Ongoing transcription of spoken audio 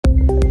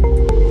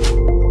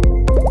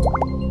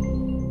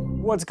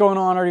What's going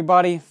on,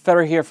 everybody?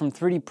 Feder here from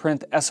 3D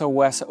Print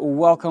SOS.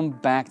 Welcome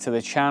back to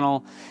the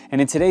channel. And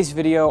in today's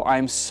video,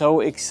 I'm so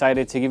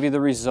excited to give you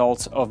the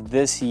results of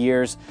this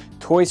year's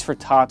Toys for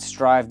Tots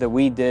drive that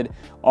we did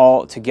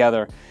all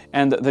together.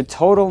 And the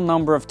total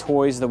number of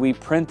toys that we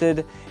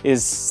printed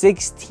is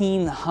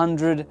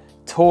 1,600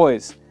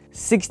 toys.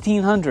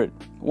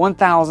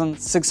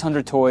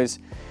 1,600 toys.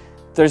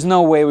 There's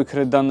no way we could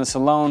have done this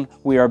alone.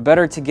 We are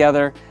better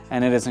together,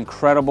 and it is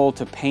incredible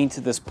to paint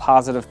this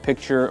positive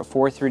picture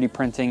for 3D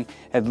printing,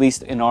 at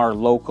least in our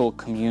local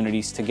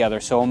communities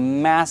together. So a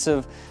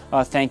massive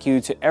thank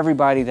you to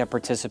everybody that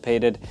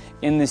participated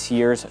in this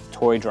year's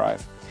toy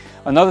drive.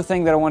 Another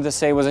thing that I wanted to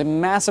say was a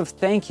massive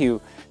thank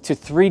you to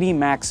 3D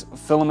Max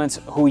Filaments,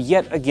 who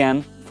yet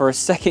again, for a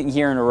second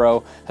year in a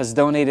row, has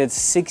donated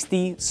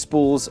 60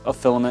 spools of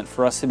filament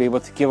for us to be able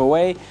to give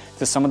away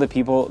to some of the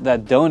people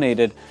that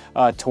donated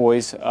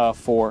toys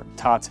for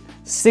Tots.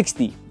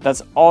 60.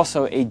 That's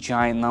also a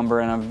giant number,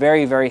 and I'm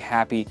very, very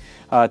happy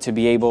to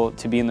be able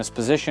to be in this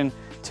position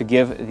to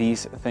give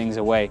these things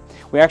away.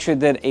 We actually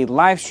did a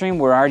live stream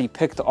where I already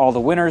picked all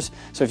the winners,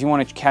 so if you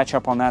want to catch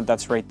up on that,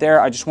 that's right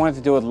there. I just wanted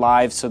to do it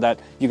live so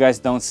that you guys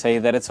don't say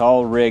that it's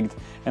all rigged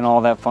and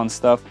all that fun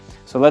stuff.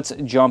 So let's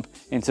jump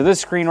into this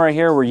screen right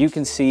here where you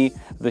can see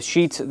the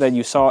sheets that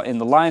you saw in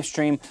the live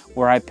stream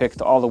where I picked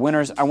all the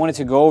winners. I wanted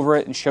to go over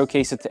it and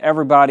showcase it to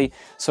everybody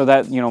so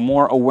that, you know,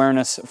 more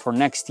awareness for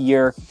next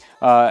year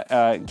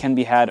can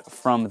be had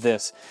from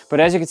this.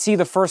 But as you can see,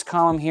 the first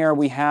column here,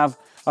 we have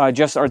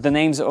just are the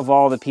names of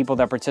all the people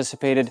that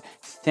participated.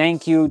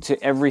 Thank you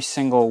to every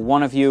single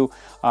one of you.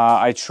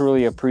 I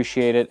truly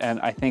appreciate it, and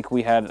I think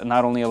we had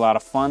not only a lot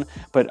of fun,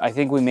 but I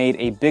think we made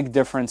a big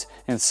difference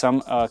in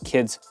some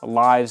kids'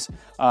 lives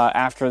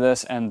after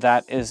this, and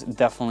that is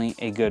definitely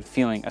a good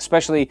feeling.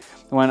 Especially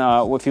when,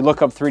 if you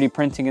look up 3D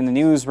printing in the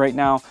news right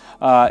now,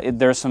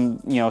 there's some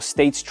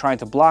states trying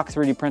to block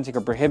 3D printing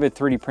or prohibit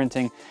 3D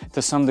printing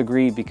to some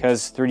degree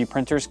because 3D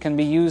printers can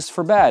be used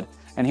for bad.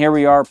 And here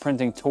we are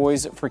printing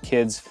toys for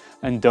kids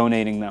and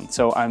donating them.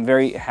 So I'm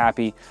very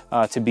happy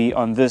to be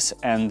on this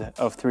end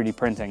of 3D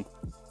printing.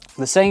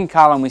 The second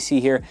column we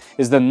see here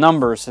is the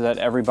numbers that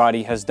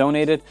everybody has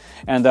donated.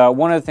 And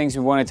one of the things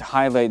we wanted to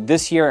highlight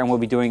this year, and we'll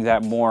be doing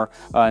that more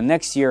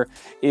next year,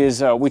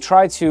 is we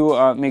try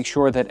to make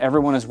sure that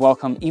everyone is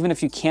welcome, even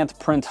if you can't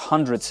print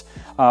hundreds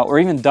or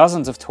even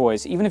dozens of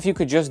toys. Even if you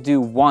could just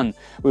do one,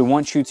 we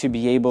want you to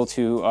be able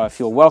to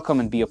feel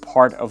welcome and be a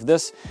part of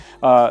this.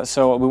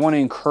 So we want to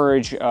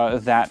encourage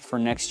that for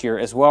next year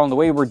as well. And the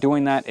way we're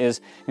doing that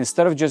is,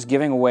 instead of just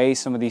giving away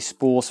some of these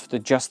spools to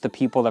just the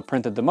people that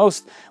printed the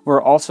most,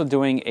 we're also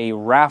doing a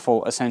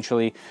raffle,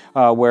 essentially,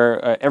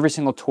 where every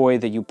single toy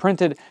that you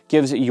printed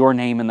gives your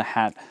name in the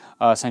hat.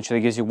 Essentially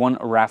gives you one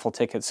raffle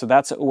ticket. So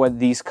that's what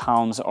these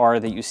columns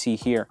are that you see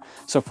here.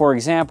 So for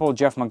example,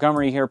 Jeff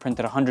Montgomery here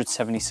printed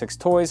 176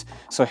 toys.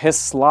 So his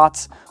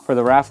slots for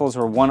the raffles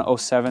were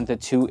 107 to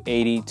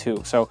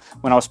 282. So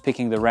when I was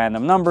picking the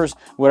random numbers,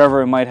 whatever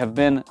it might have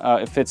been,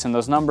 it fits in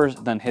those numbers,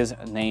 then his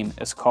name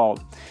is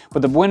called.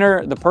 But the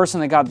winner, the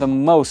person that got the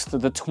most,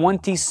 the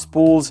 20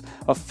 spools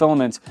of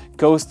filament,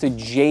 goes to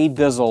Jay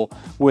Dizzle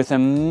with a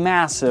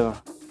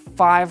massive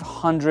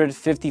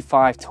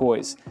 555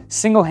 toys,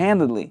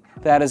 single-handedly.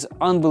 That is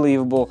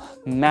unbelievable.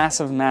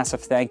 Massive,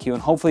 massive thank you.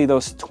 And hopefully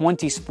those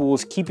 20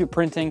 spools keep you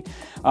printing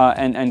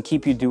and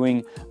keep you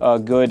doing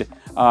good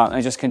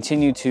and just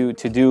continue to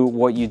do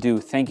what you do.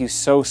 Thank you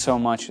so, so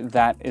much.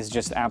 That is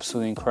just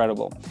absolutely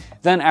incredible.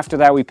 Then after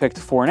that, we picked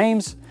 4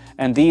 names.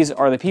 And these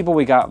are the people.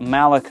 We got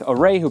Malik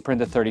Array, who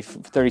printed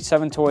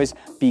 37 toys,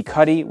 B.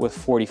 Cuddy with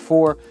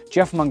 44,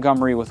 Jeff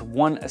Montgomery with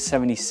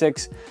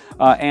 176,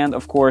 and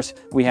of course,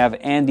 we have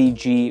Andy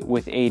G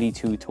with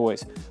 82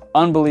 toys.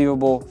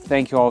 Unbelievable.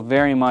 Thank you all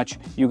very much.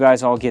 You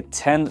guys all get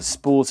 10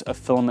 spools of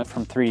filament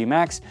from 3D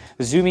Max.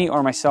 Zumi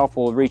or myself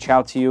will reach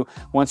out to you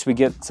once we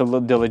get the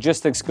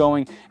logistics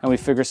going and we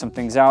figure some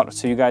things out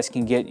so you guys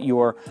can get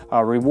your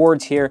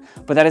rewards here.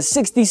 But that is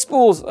 60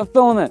 spools of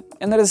filament,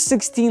 and that is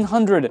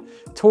 1,600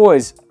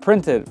 toys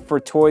printed for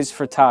Toys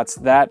for Tots.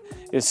 That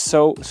is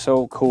so,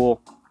 so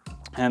cool.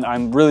 And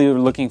I'm really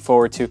looking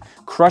forward to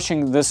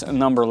crushing this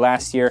number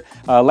next year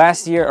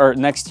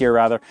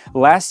rather.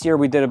 Last year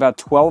we did about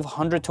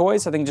 1,200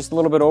 toys, I think just a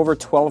little bit over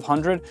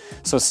 1,200,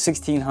 so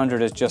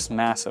 1,600 is just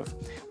massive.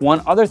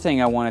 One other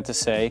thing I wanted to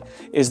say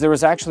is there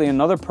was actually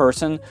another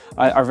person,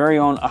 our very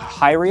own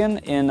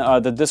Hyrian in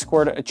the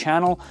Discord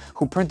channel,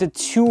 who printed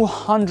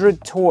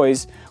 200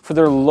 toys for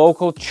their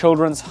local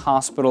children's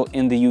hospital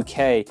in the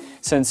UK.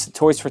 Since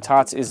Toys for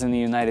Tots is in the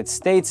United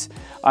States,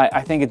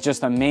 I think it's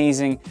just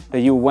amazing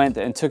that you went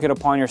and took it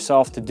upon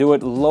yourself to do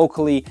it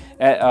locally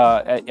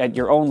at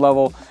your own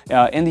level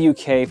in the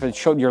UK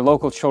for your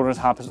local children's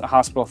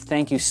hospital.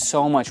 Thank you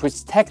so much,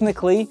 which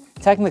technically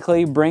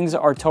technically brings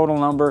our total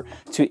number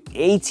to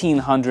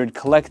 1,800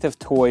 collective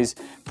toys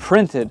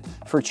printed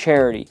for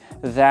charity.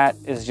 That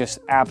is just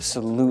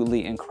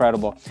absolutely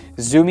incredible.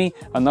 Zumi,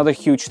 another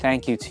huge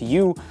thank you to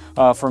you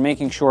for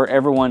making sure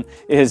everyone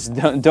is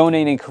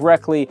donating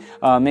correctly,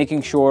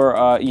 making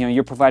sure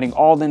you're providing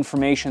all the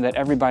information that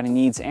everybody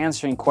needs,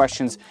 answering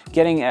questions,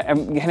 getting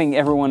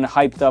everyone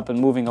hyped up and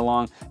moving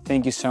along.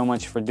 Thank you so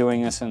much for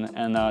doing this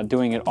and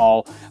doing it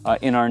all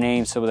in our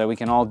name so that we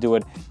can all do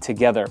it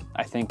together.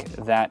 I think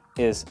that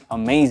is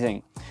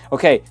amazing.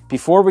 Okay,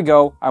 before we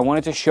go, I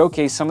wanted to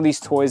showcase some of these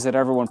toys that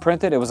everyone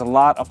printed. It was a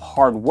lot of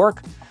hard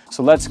work,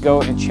 so let's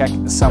go and check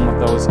some of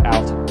those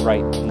out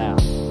right now.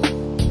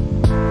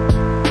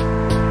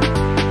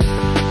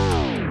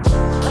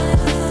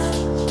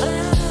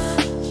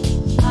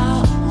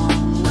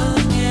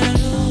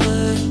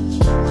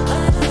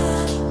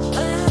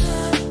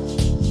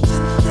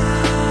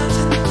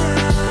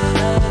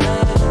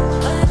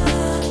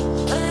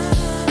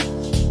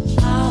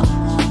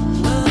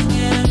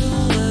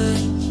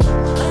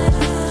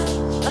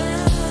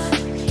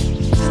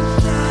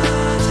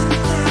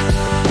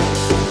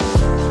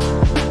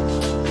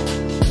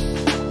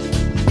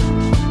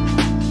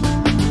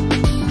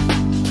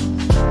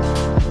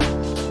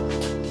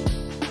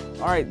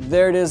 All right,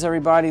 there it is,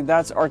 everybody.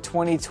 That's our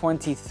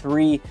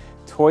 2023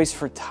 Toys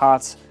for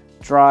Tots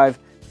drive.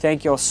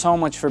 Thank you all so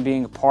much for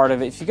being a part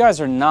of it. If you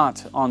guys are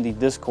not on the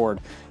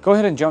Discord, go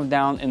ahead and jump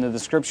down in the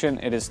description.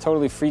 It is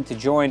totally free to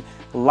join.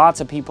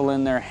 Lots of people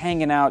in there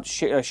hanging out,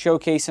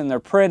 showcasing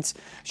their prints,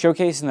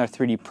 showcasing their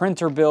 3D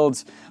printer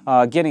builds,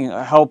 getting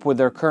help with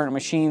their current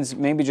machines,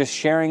 maybe just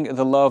sharing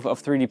the love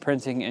of 3D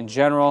printing in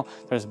general.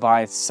 There's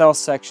buy, sell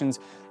sections.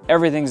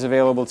 Everything's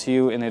available to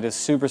you, and it is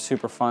super,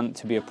 super fun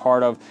to be a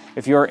part of.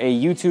 If you're a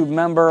YouTube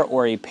member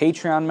or a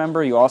Patreon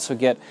member, you also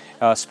get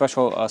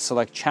special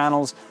select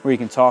channels where you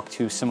can talk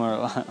to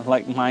similar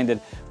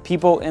like-minded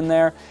people in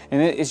there,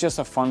 and it's just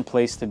a fun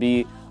place to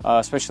be,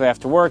 especially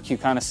after work. You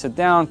kind of sit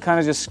down, kind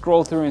of just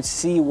scroll through and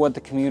see what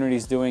the community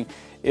is doing.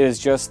 It is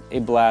just a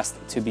blast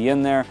to be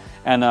in there,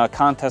 and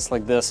contests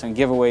like this and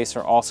giveaways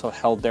are also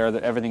held there.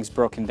 That everything's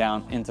broken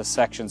down into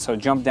sections, so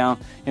jump down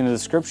in the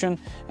description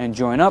and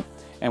join up,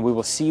 and we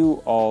will see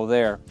you all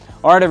there.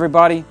 All right,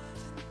 everybody,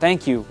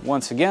 thank you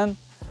once again.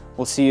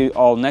 We'll see you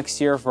all next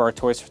year for our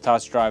Toys for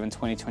Tots drive in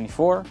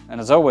 2024.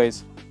 And as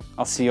always,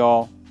 I'll see you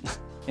all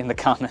in the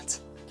comments.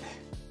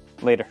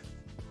 Later.